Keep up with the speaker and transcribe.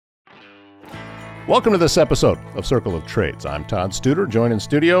Welcome to this episode of Circle of Trades. I'm Todd Studer, joined in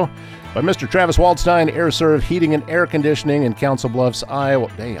studio by Mr. Travis Waldstein, AirServe Heating and Air Conditioning in Council Bluffs, Iowa.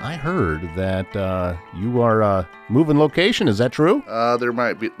 Hey, I heard that you are moving location. Is that true? There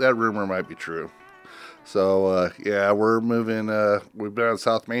might be, that rumor might be true. So, yeah, we're moving, we've been on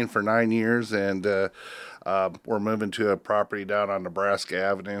South Main for 9 years, and we're moving to a property down on Nebraska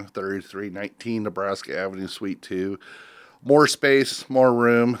Avenue, 3319 Nebraska Avenue, Suite 2. More space, more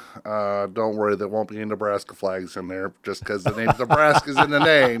room. Don't worry, there won't be any Nebraska flags in there just because the name Nebraska's in the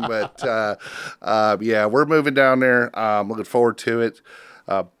name. But, yeah, we're moving down there. Looking forward to it.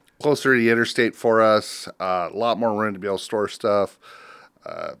 Closer to the interstate for us. A lot more room to be able to store stuff.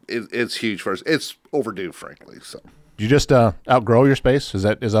 It's huge for us. It's overdue, frankly. So. Did you just outgrow your space? Is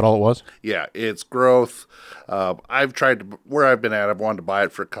that all it was? Yeah, it's growth. I've tried to, where I've been at, I've wanted to buy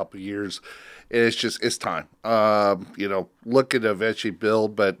it for a couple of years. It's time. Looking to eventually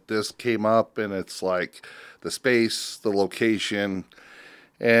build, but this came up and it's like the space, the location,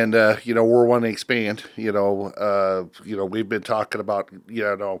 and, we're wanting to expand. We've been talking about,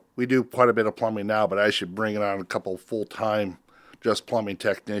 we do quite a bit of plumbing now, but I should bring on a couple full-time just plumbing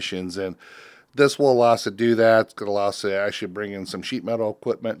technicians. And this will allow us to do that. It's going to allow us to actually bring in some sheet metal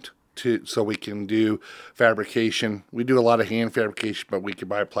equipment so we can do fabrication. We do a lot of hand fabrication, but we can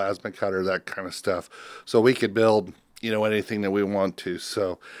buy a plasma cutter, that kind of stuff. So we could build, anything that we want to.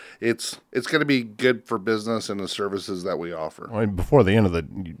 So it's going to be good for business and the services that we offer. I mean, before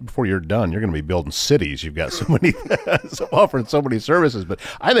you're done, you're going to be building cities. You've got so many, offering so many services. But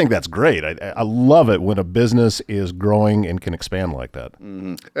I think that's great. I love it when a business is growing and can expand like that.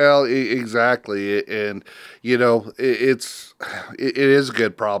 Mm-hmm. Well, exactly. And, it is a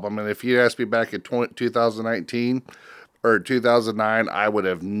good problem. And if you asked me back in 2019 or 2009, I would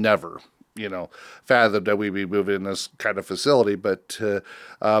have never fathomed that we'd be moving in this kind of facility, but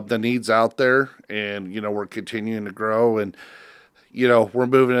the need's out there, and we're continuing to grow, and we're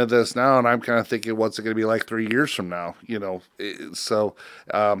moving into this now, and I'm kind of thinking, what's it going to be like 3 years from now? So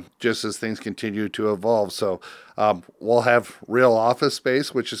just as things continue to evolve, so we'll have real office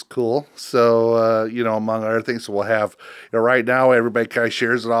space, which is cool. So among other things, so we'll have right now everybody kind of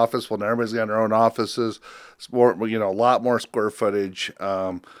shares an office. Well, now everybody's got their own offices. It's more, a lot more square footage.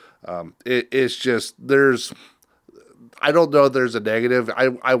 It's just, I don't know if there's a negative.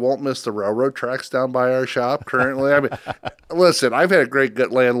 I won't miss the railroad tracks down by our shop currently. I mean, listen, I've had a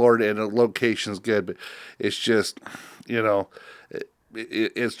good landlord and the location's good, but it's just,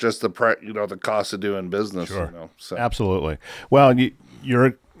 it's just the cost of doing business. Sure. So. Absolutely. Well,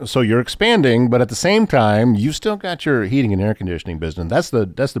 you're expanding, but at the same time, you still got your heating and air conditioning business. That's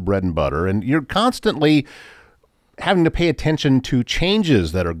the bread and butter, and you're constantly having to pay attention to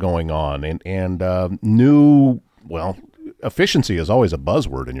changes that are going on and new, efficiency is always a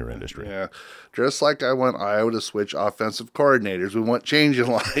buzzword in your industry. Yeah. Just like I want Iowa to switch offensive coordinators. We want change in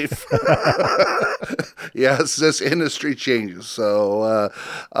life. Yes, this industry changes. So,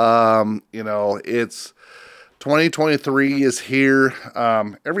 it's 2023 is here.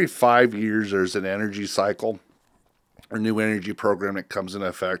 Every 5 years, there's an energy cycle or new energy program that comes into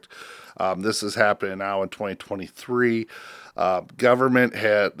effect. This is happening now in 2023.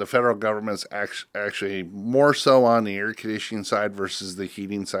 The federal government's actually more so on the air conditioning side versus the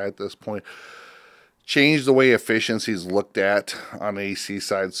heating side at this point. Changed the way efficiency is looked at on the AC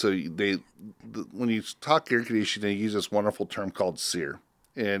side. So when you talk air conditioning, they use this wonderful term called SEER.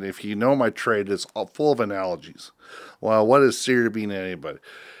 And if you know my trade, it's full of analogies. Well, what is SEER to mean to anybody?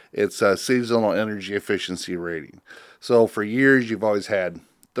 It's a seasonal energy efficiency rating. So for years, you've always had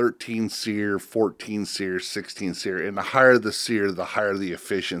 13 SEER, 14 SEER, 16 SEER. And the higher the SEER, the higher the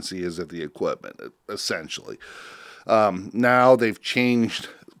efficiency is of the equipment, essentially. Now they've changed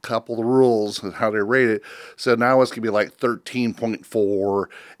a couple of rules of how they rate it. So now it's going to be like 13.4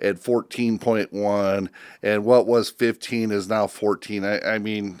 and 14.1. And what was 15 is now 14. I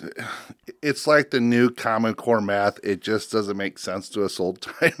mean, it's like the new Common Core math. It just doesn't make sense to us old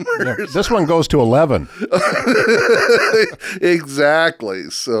timers. Yeah, this one goes to 11. Exactly.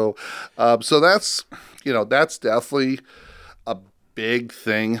 So that's, that's definitely a big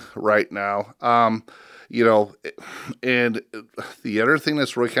thing right now. And the other thing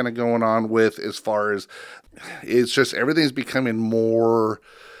that's really kind of going on with, as far as, it's just everything's becoming more,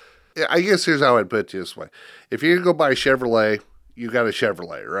 I guess here's how I'd put it this way. If you're going to go buy a Chevrolet, you got a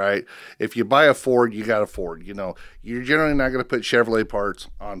Chevrolet, right? If you buy a Ford, you got a Ford. You're generally not going to put Chevrolet parts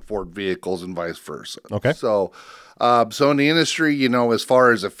on Ford vehicles and vice versa. Okay. So in the industry, as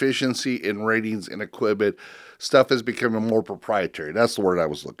far as efficiency and ratings and equipment, stuff is becoming more proprietary. That's the word I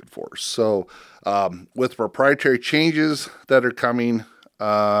was looking for. So with proprietary changes that are coming,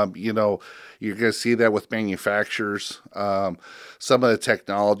 You know, you're going to see that with manufacturers. Some of the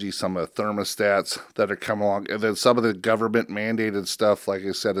technology, some of the thermostats that are coming along, and then some of the government mandated stuff, like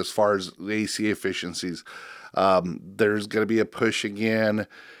I said, as far as the AC efficiencies. There's going to be a push again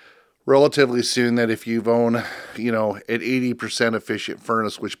relatively soon that if you've owned, you know, an 80% efficient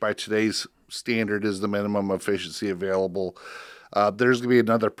furnace, which by today's standard is the minimum efficiency available, there's going to be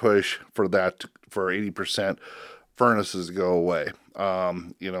another push for that for 80% furnaces to go away.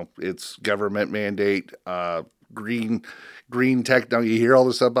 You know, it's government mandate, green technology. You hear all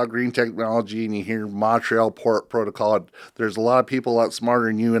this stuff about green technology, and you hear Montreal Port Protocol. There's a lot of people a lot smarter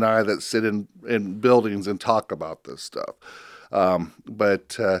than you and I that sit in buildings and talk about this stuff.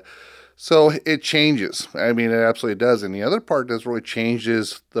 But so it changes. I mean, it absolutely does. And the other part that's really changed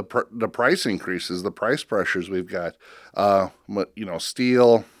is the price increases, the price pressures we've got. You know,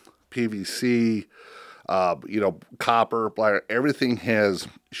 steel, PVC, you know, copper, everything has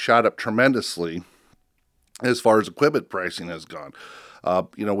shot up tremendously as far as equipment pricing has gone.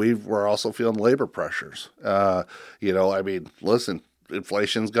 You know, we're also feeling labor pressures. You know, I mean, listen,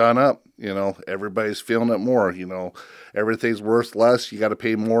 inflation's gone up. You know, everybody's feeling it more. You know, everything's worth less. You got to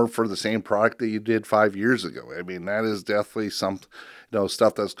pay more for the same product that you did 5 years ago. I mean, that is definitely some, you know,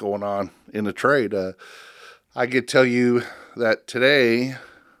 stuff that's going on in the trade. I could tell you that today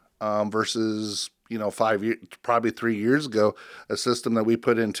versus, you know, 5 years, probably 3 years ago, a system that we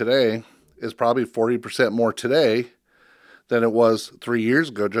put in today is probably 40% more today than it was 3 years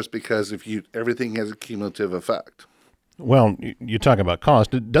ago, just because everything has a cumulative effect. Well, you talk about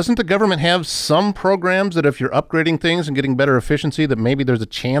cost. Doesn't the government have some programs that if you're upgrading things and getting better efficiency, that maybe there's a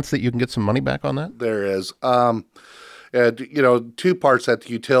chance that you can get some money back on that? There is. And, you know, two parts at the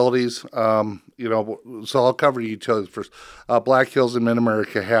utilities. You know, so I'll cover the utilities first. Black Hills and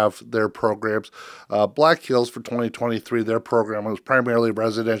Mid-America have their programs. Black Hills for 2023, their program was primarily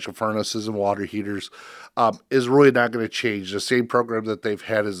residential furnaces and water heaters. Is really not going to change. The same program that they've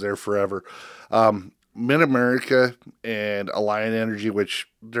had is there forever. Mid-America and Alliant Energy, which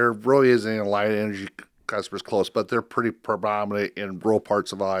there really isn't any Alliant Energy customers close, but they're pretty predominant in rural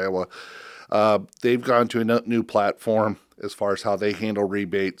parts of Iowa. They've gone to a new platform as far as how they handle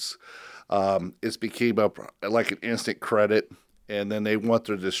rebates. It's became like an instant credit, and then they want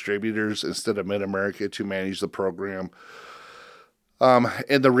their distributors instead of Mid-America to manage the program.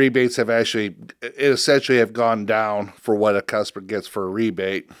 And the rebates essentially have gone down for what a customer gets for a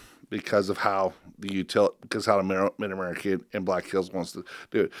rebate because of how the Mid-America and Black Hills wants to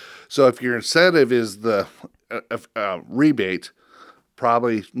do it. So if your incentive is the rebate,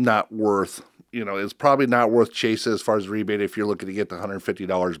 probably not worth, you know, it's probably not worth chasing as far as rebate if you're looking to get the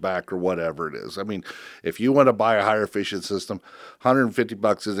 $150 back or whatever it is. I mean, if you want to buy a higher efficient system,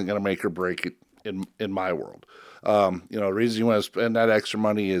 $150 isn't going to make or break it in my world. You know, the reason you want to spend that extra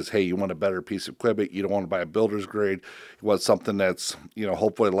money is, hey, you want a better piece of equipment. You don't want to buy a builder's grade. You want something that's, you know,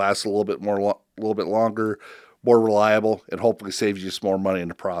 hopefully lasts a little bit longer, more reliable, and hopefully saves you some more money in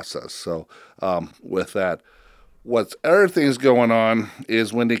the process. So with that, what's other things going on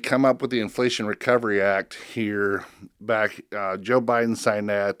is when they come up with the Inflation Recovery Act here back, Joe Biden signed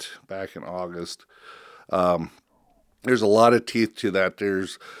that back in August. There's a lot of teeth to that.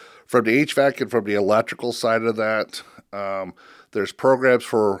 There's from the HVAC and from the electrical side of that, there's programs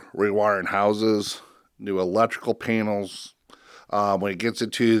for rewiring houses, new electrical panels. When it gets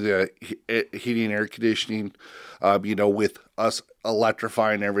into the heating and air conditioning, you know, with us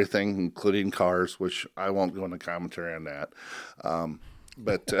electrifying everything, including cars, which I won't go into commentary on that.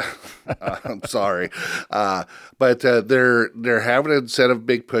 But I'm sorry. But they're having a set of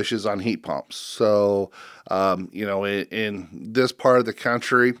big pushes on heat pumps. So, you know, in this part of the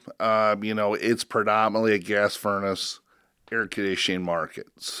country, you know, it's predominantly a gas furnace air conditioning market.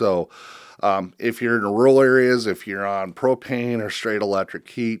 So, if you're in the rural areas, if you're on propane or straight electric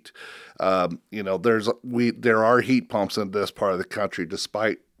heat, you know, there are heat pumps in this part of the country,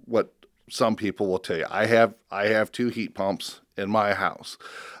 despite what some people will tell you. I have 2 heat pumps in my house.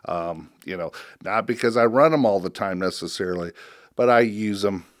 You know, not because I run them all the time necessarily, but I use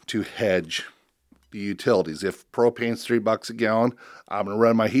them to hedge the utilities. If propane's $3 a gallon, I'm going to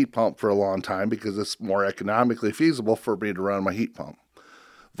run my heat pump for a long time because it's more economically feasible for me to run my heat pump.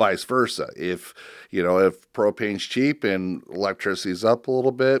 Vice versa. If propane's cheap and electricity's up a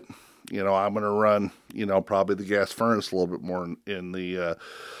little bit, you know, I'm going to run, you know, probably the gas furnace a little bit more in the,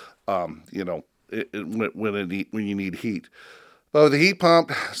 you know, when you need heat. But with the heat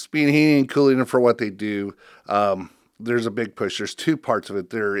pump, speed heating and cooling for what they do, there's a big push. There's 2 parts of it.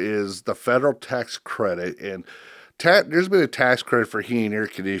 There is the federal tax credit, and there's been a tax credit for heating and air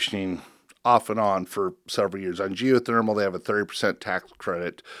conditioning off and on for several years. On geothermal, they have a 30% tax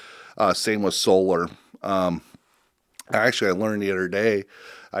credit. Same with solar. Actually, I learned the other day,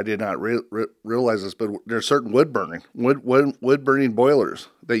 I did not realize this, but there's certain wood burning boilers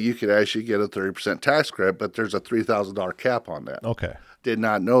that you could actually get a 30% tax credit, but there's a $3,000 cap on that. Okay. Did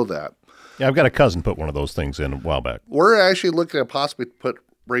not know that. Yeah, I've got a cousin put one of those things in a while back. We're actually looking at possibly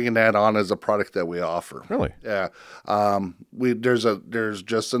bringing that on as a product that we offer. Really? Yeah. There's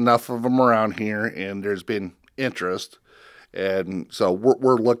just enough of them around here, and there's been interest. And so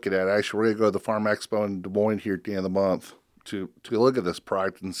we're looking at it. Actually, we're going to go to the Farm Expo in Des Moines here at the end of the month to look at this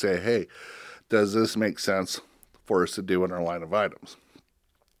product and say, hey, does this make sense for us to do in our line of items?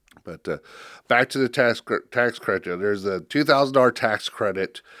 But back to the tax credit. There's a $2,000 tax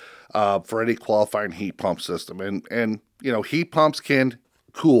credit for any qualifying heat pump system. And heat pumps can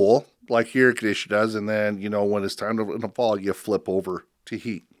cool like your air conditioner does. And then, when it's time in the fall, you flip over to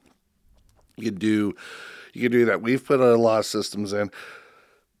heat. You can do that. We've put a lot of systems in.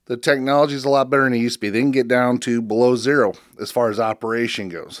 The technology is a lot better than it used to be. They can get down to below zero as far as operation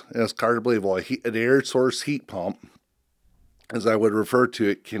goes. And it's hard to believe. Well, an air source heat pump, as I would refer to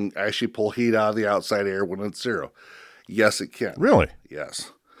it, can actually pull heat out of the outside air when it's zero. Yes, it can. Really?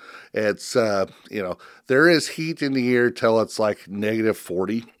 Yes. It's, there is heat in the air till it's like negative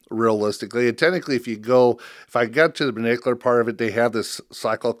 40. Realistically, and technically, if I got to the vernacular part of it, they have this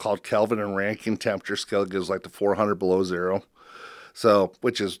cycle called Kelvin and Rankine temperature scale. It gives like the 400 below zero, so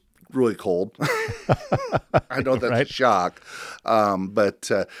which is really cold. I know that's right. A shock, but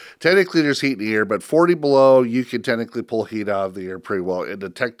technically there's heat in the air. But 40 below, you can technically pull heat out of the air pretty well. And the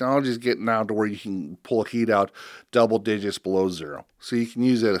technology is getting out to where you can pull heat out double digits below zero. So you can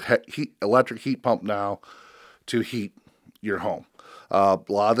use electric heat pump now to heat your home. A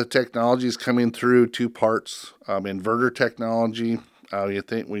lot of the technology is coming through two parts. Inverter technology. You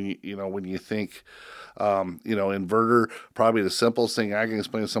think inverter, probably the simplest thing I can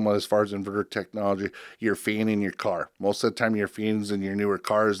explain to someone as far as inverter technology, your fan in your car. Most of the time your fans in your newer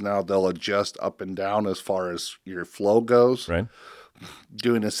cars now, they'll adjust up and down as far as your flow goes. Right.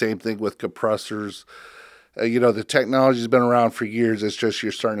 Doing the same thing with compressors. The technology's been around for years. It's just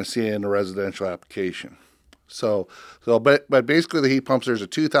you're starting to see it in the residential application. But basically the heat pumps, there's a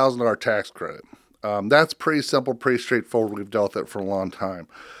 $2,000 tax credit. That's pretty simple, pretty straightforward. We've dealt with it for a long time.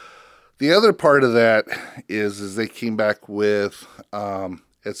 The other part of that is they came back with,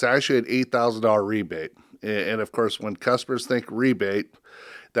 it's actually an $8,000 rebate. And of course, when customers think rebate,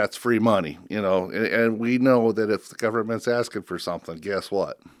 that's free money, and we know that if the government's asking for something, guess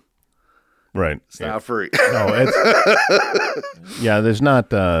what? Right. It's not free. No, there's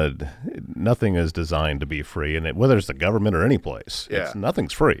not, nothing is designed to be free. And whether it's the government or any place,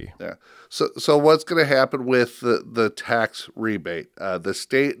 nothing's free. Yeah. So what's going to happen with the tax rebate? Every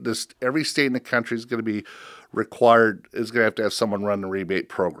state in the country is going to be required, is going to have someone run the rebate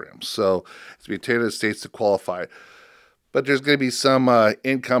program. So it's going to be 10 of the states to qualify. But there's going to be some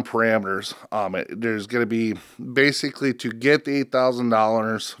income parameters. There's going to be basically to get the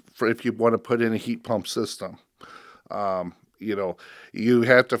 $8,000 for if you want to put in a heat pump system. You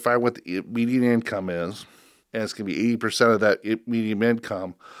have to find what the median income is, and it's going to be 80% of that median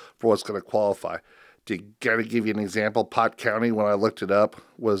income for what's going to qualify. To kind of give you an example, Pot County, when I looked it up,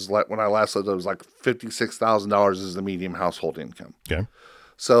 when I last looked, it was like $56,000 is the median household income. Okay.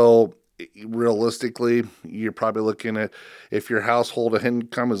 So realistically, you're probably looking at, if your household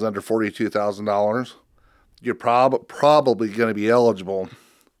income is under $42,000, you're probably going to be eligible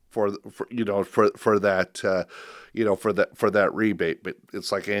for that rebate. But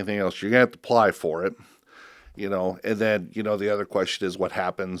it's like anything else, you're going to have to apply for it, and then the other question is what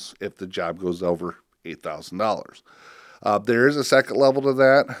happens if the job goes over $8,000. There is a second level to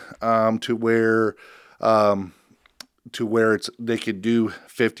that, to where they could do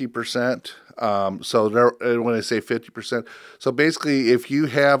 50%. When I say 50%, so basically if you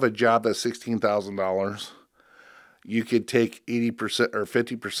have a job that's $16,000, you could take 80% or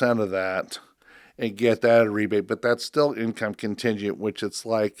 50% of that and get that a rebate, but that's still income contingent, which it's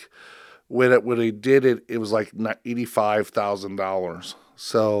like when they did it, it was like $85,000.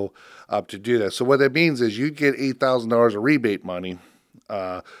 So to do that. So what that means is you'd get $8,000 of rebate money,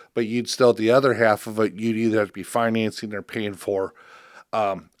 but you'd still, the other half of it, you'd either have to be financing or paying for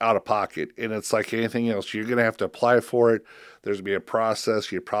out of pocket. And it's like anything else. You're going to have to apply for it. There's going to be a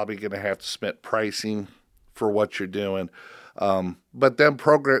process. You're probably going to have to submit pricing for what you're doing. But then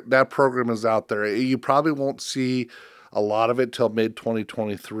that program is out there. You probably won't see a lot of it till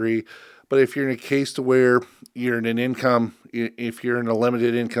mid-2023. But if you're in a case to where you're in if you're in a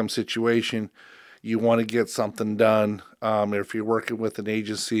limited income situation, you want to get something done. If you're working with an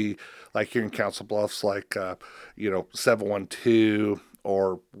agency like here in Council Bluffs, like 712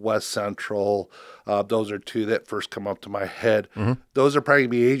 or West Central. Those are two that first come up to my head. Those are probably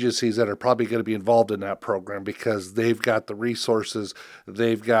be agencies that are probably going to be involved in that program because they've got the resources.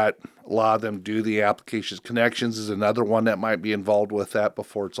 They've got a lot of them do the applications. Connections is another one that might be involved with that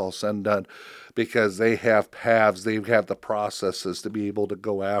before it's all said and done because they have paths, they have the processes to be able to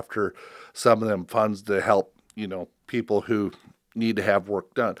go after some of them funds to help, people who need to have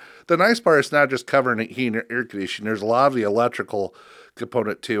work done. The nice part is not just covering heating and air conditioning. There's a lot of the electrical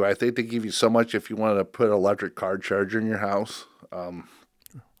component too. I think they give you so much if you want to put an electric car charger in your house.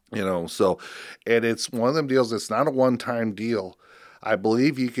 So, and it's one of them deals. It's not a one-time deal. I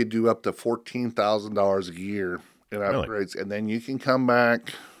believe you could do up to $14,000 a year in upgrades, and then you can come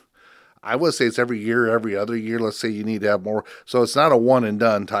back. I would say it's every year, every other year. Let's say you need to have more. So it's not a one and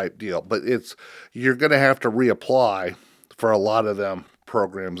done type deal, but you're going to have to reapply for a lot of them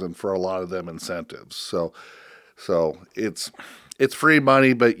programs and for a lot of them incentives. So it's free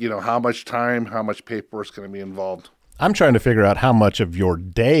money, but how much time, how much paperwork is going to be involved. I'm trying to figure out how much of your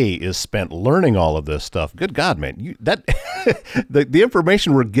day is spent learning all of this stuff. Good God, man! The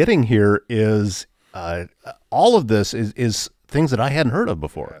information we're getting here is all of this is things that I hadn't heard of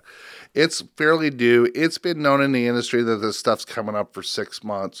before. It's fairly new. It's been known in the industry that this stuff's coming up for 6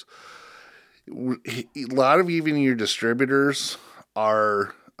 months. A lot of even your distributors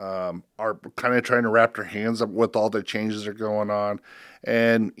are kind of trying to wrap their hands up with all the changes that are going on.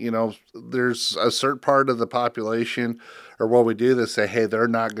 And, there's a certain part of the population or what we do that say, hey, they're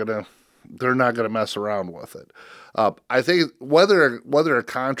not going to mess around with it. I think whether a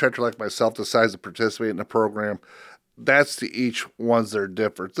contractor like myself decides to participate in the program, that's to each one's their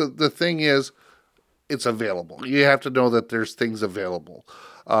different. The thing is, it's available. You have to know that there's things available.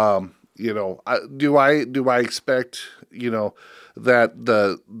 Do I expect, do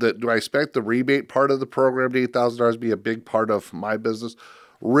I expect the rebate part of the program to $8,000 be a big part of my business?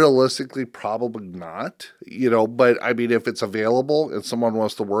 Realistically, probably not, but I mean, if it's available and someone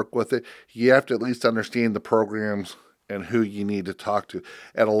wants to work with it, you have to at least understand the programs and who you need to talk to.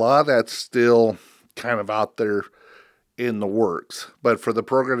 And a lot of that's still kind of out there in the works. But for the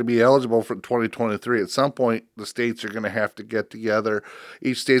program to be eligible for 2023, at some point, the states are going to have to get together.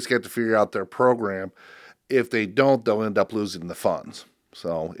 Each state's got to figure out their program. If they don't, they'll end up losing the funds.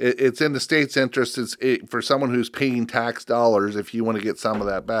 So it's in the state's interest. For someone who's paying tax dollars, if you want to get some of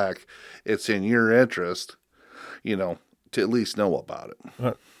that back, it's in your interest, to at least know about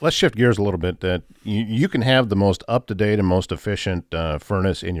it. Let's shift gears a little bit. You can have the most up-to-date and most efficient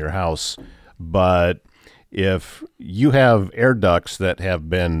furnace in your house, but if you have air ducts that have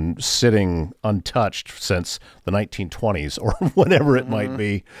been sitting untouched since the 1920s or whatever it might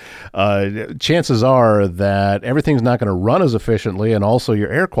be, chances are that everything's not going to run as efficiently, and also your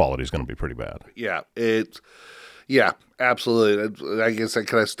air quality is going to be pretty bad. Yeah, absolutely. I guess that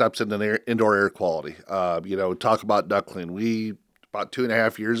kind of steps into indoor air quality. Talk about duct cleaning. About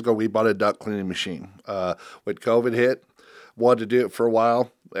 2.5 years ago, we bought a duct cleaning machine. When COVID hit, wanted to do it for a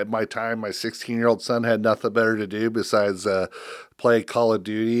while. At my time, my 16-year-old son had nothing better to do besides play Call of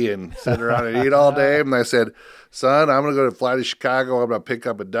Duty and sit around and eat all day. And I said, son, I'm going to fly to Chicago. I'm going to pick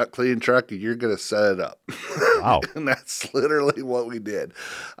up a duct cleaning truck, and you're going to set it up. Wow. And that's literally what we did.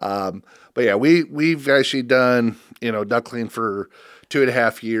 But yeah, we've actually done, duct clean for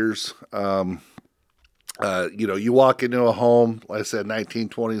 2.5 years. You walk into a home, like I said,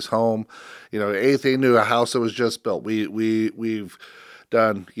 1920s home, anything to a house that was just built. We've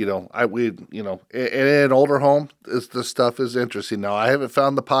done, in an older home, this stuff is interesting. Now, I haven't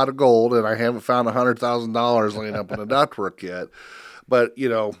found the pot of gold, and I haven't found $100,000 laying up in the ductwork yet. But,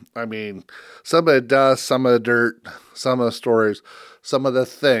 some of the dust, some of the dirt, some of the stories, some of the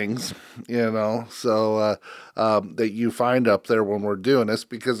things, that you find up there when we're doing this,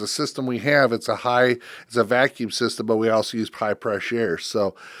 because the system we have, it's a vacuum system, but we also use high pressure air.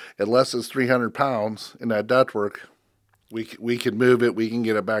 So unless it's 300 pounds in that ductwork, we can move it, we can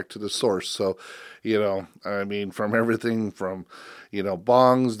get it back to the source. So, from everything from,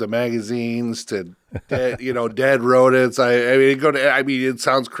 bongs to magazines to dead rodents. It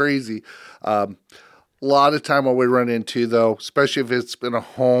sounds crazy. A lot of time what we run into, though, especially if it's been a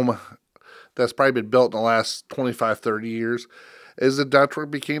home that's probably been built in the last 25, 30 years, is the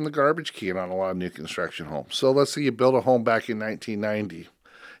ductwork became the garbage can on a lot of new construction homes. So let's say you built a home back in 1990.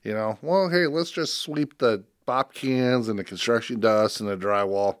 Hey, let's just sweep the bop cans and the construction dust and the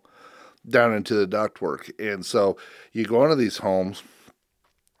drywall down into the ductwork. And so you go into these homes,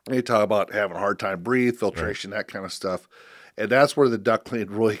 and you talk about having a hard time breathe, filtration, that kind of stuff. And that's where the duct clean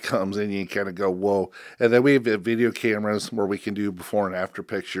really comes in. You kind of go, whoa. And then we have video cameras where we can do before and after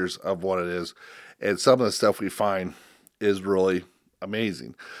pictures of what it is. And some of the stuff we find is really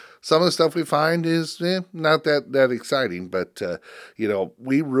amazing. Some of the stuff we find is not that exciting, but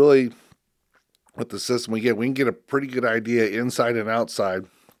we really, with the system we can get a pretty good idea inside and outside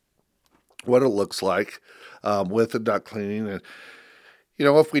what it looks like with the duct cleaning, and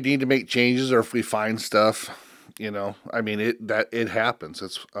if we need to make changes or if we find stuff, it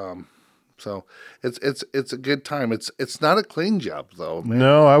happens. So it's a good time. It's not a clean job though, man.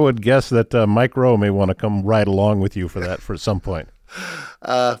 No, I would guess that Mike Rowe may want to come right along with you for that for some point.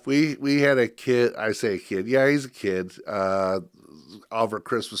 We had a kid. I say a kid. Yeah, he's a kid. Over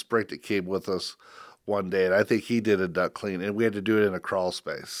Christmas break that came with us one day, and I think he did a duct clean, and we had to do it in a crawl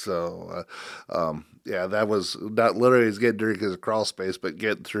space. So, that was not literally as getting dirty because of crawl space, but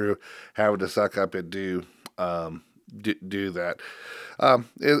getting through having to suck up and do that.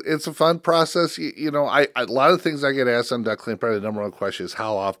 It's a fun process. A lot of things I get asked on duct clean. Probably the number one question is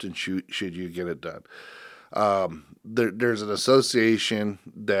how often should you get it done? There's an association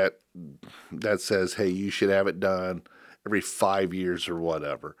that says, hey, you should have it done every 5 years or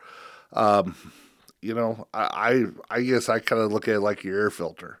whatever. I guess I kind of look at it like your air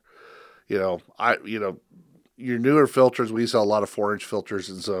filter. Your newer filters, we sell a lot of 4-inch filters,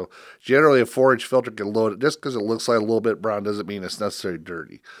 and so generally a 4-inch filter can load it. Just because it looks like a little bit brown doesn't mean it's necessarily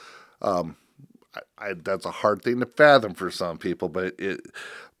dirty. That's a hard thing to fathom for some people, but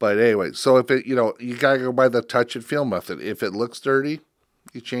anyway. So if it, you gotta go by the touch and feel method. If it looks dirty,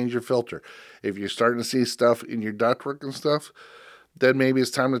 you change your filter. If you're starting to see stuff in your ductwork and stuff, then maybe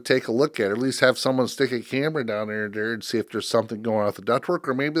it's time to take a look at it. At least have someone stick a camera down there and see if there's something going on with the ductwork,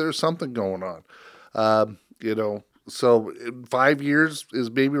 or maybe there's something going on. So 5 years is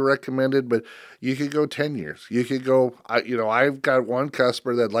maybe recommended, but you could go 10 years. You could go, I've got one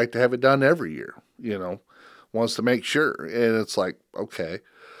customer that'd like to have it done every year, wants to make sure. And it's like, okay.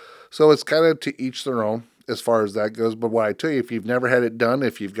 So it's kind of to each their own as far as that goes. But what I tell you, if you've never had it done,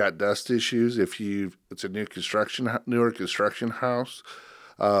 if you've got dust issues, it's a newer construction house,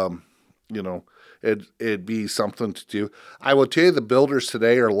 it'd be something to do. I will tell you, the builders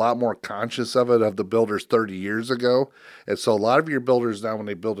today are a lot more conscious of the builders 30 years ago. And so a lot of your builders now, when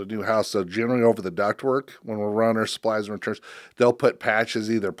they build a new house, so generally over the ductwork, when we're running our supplies and returns, they'll put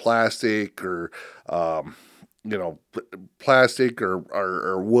patches, either plastic or plastic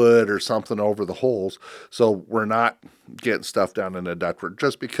or wood or something over the holes, so we're not getting stuff down in the ductwork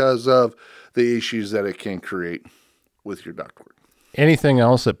just because of the issues that it can create with your ductwork. Anything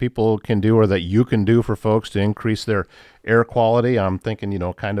else that people can do or that you can do for folks to increase their air quality? I'm thinking,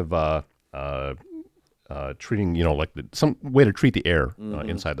 kind of treating, like some way to treat the air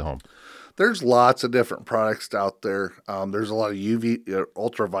inside the home. There's lots of different products out there. There's a lot of UV,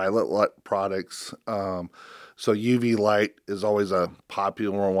 ultraviolet light products. So UV light is always a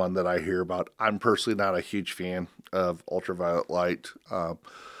popular one that I hear about. I'm personally not a huge fan of ultraviolet light.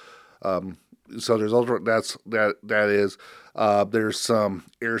 So there's there's some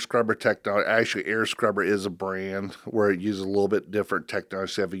air scrubber technology. Actually, Air Scrubber is a brand where it uses a little bit different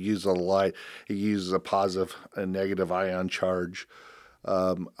technology. So if it uses a light, it uses a positive and negative ion charge.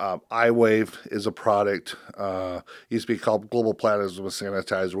 iWave is a product. Used to be called Global Plasma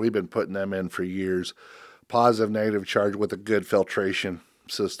Sanitizer. We've been putting them in for years. Positive, negative charge with a good filtration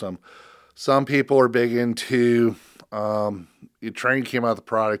system. Some people are big into Trane came out with a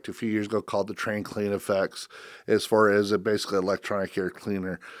product a few years ago called the Trane Clean Effects, as far as basically electronic air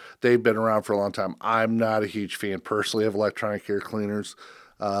cleaner. They've been around for a long time. I'm not a huge fan personally of electronic air cleaners.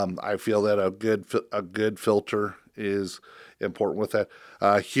 I feel that a good filter is important with that.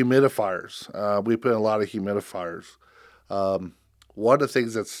 Humidifiers. We put in a lot of humidifiers. One of the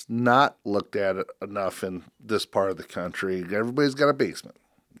things that's not looked at enough in this part of the country, everybody's got a basement.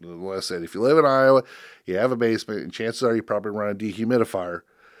 Like I said, if you live in Iowa, you have a basement, and chances are you probably run a dehumidifier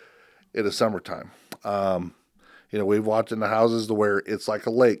in the summertime. We've walked into houses to where it's like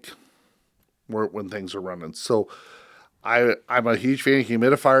a lake when things are running. So I'm a huge fan of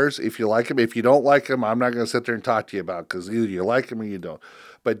humidifiers. If you like them, if you don't like them, I'm not going to sit there and talk to you about it, because either you like them or you don't.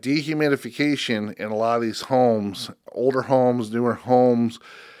 But dehumidification in a lot of these homes, older homes, newer homes,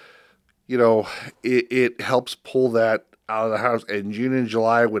 it helps pull that out of the house. In June and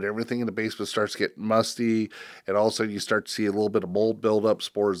July, when everything in the basement starts getting musty, and all of a sudden you start to see a little bit of mold buildup,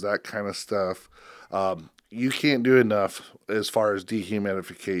 spores, that kind of stuff, you can't do enough as far as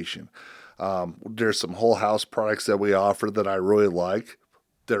dehumidification. There's some whole house products that we offer that I really like.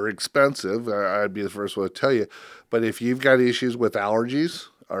 They're expensive. I'd be the first one to tell you. But if you've got issues with allergies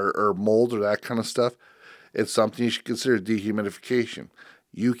or mold or that kind of stuff, it's something you should consider dehumidification.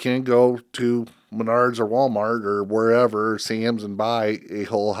 You can go to Menards or Walmart or wherever, Sam's, and buy a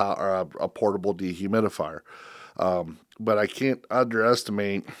whole a portable dehumidifier. But I can't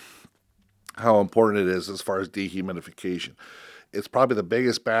underestimate how important it is as far as dehumidification. It's probably the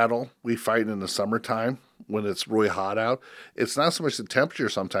biggest battle we fight in the summertime when it's really hot out. It's not so much the temperature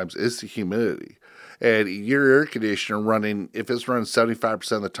sometimes, it's the humidity. And your air conditioner running, if it's running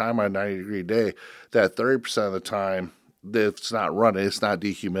 75% of the time on a 90-degree day, that 30% of the time that it's not running, it's not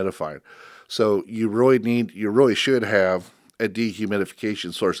dehumidified. So you really should have a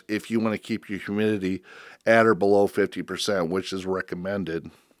dehumidification source if you want to keep your humidity at or below 50%, which is recommended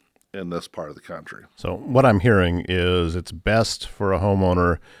in this part of the country. So what I'm hearing is it's best for a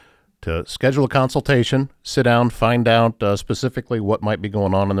homeowner to schedule a consultation, sit down, find out specifically what might be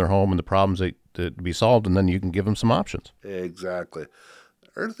going on in their home and the problems that to be solved, and then you can give them some options. Exactly.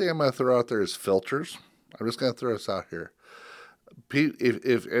 The other thing I'm going to throw out there is filters. I'm just going to throw this out here. Pete,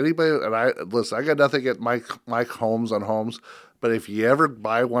 if anybody, and I got nothing at Mike Holmes on Homes, but if you ever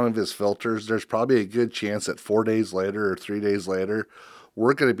buy one of his filters, there's probably a good chance that 4 days later or 3 days later,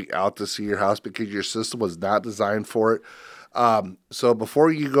 we're going to be out to see your house because your system was not designed for it. So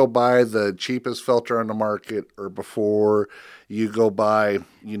before you go buy the cheapest filter on the market, or before you go buy,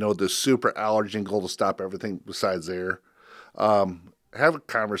 the super allergen goal to stop everything besides air, have a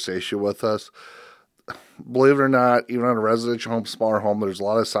conversation with us. Believe it or not, even on a residential home, smaller home, there's a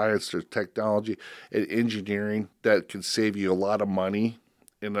lot of science, there's technology and engineering that can save you a lot of money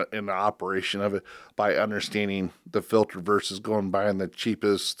in the operation of it by understanding the filter versus going buying the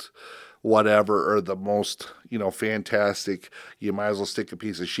cheapest whatever or the most fantastic. You might as well stick a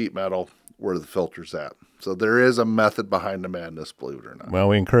piece of sheet metal where the filter's at. So there is a method behind the madness, believe it or not. Well,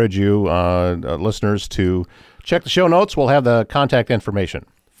 we encourage you listeners to check the show notes. We'll have the contact information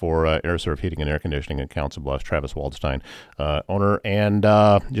for AirServe Heating and Air Conditioning in Council Bluffs. Travis Waldstein, owner and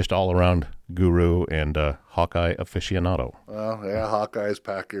just all-around guru and Hawkeye aficionado. Well, yeah, Hawkeyes,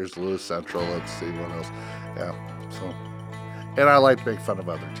 Packers, Lewis Central. Let's see what else. Yeah, so... And I like to make fun of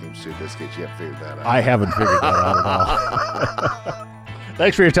other teams, too, just in case you haven't figured that out. I haven't figured that out at all.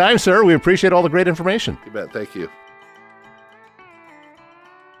 Thanks for your time, sir. We appreciate all the great information. You bet. Thank you.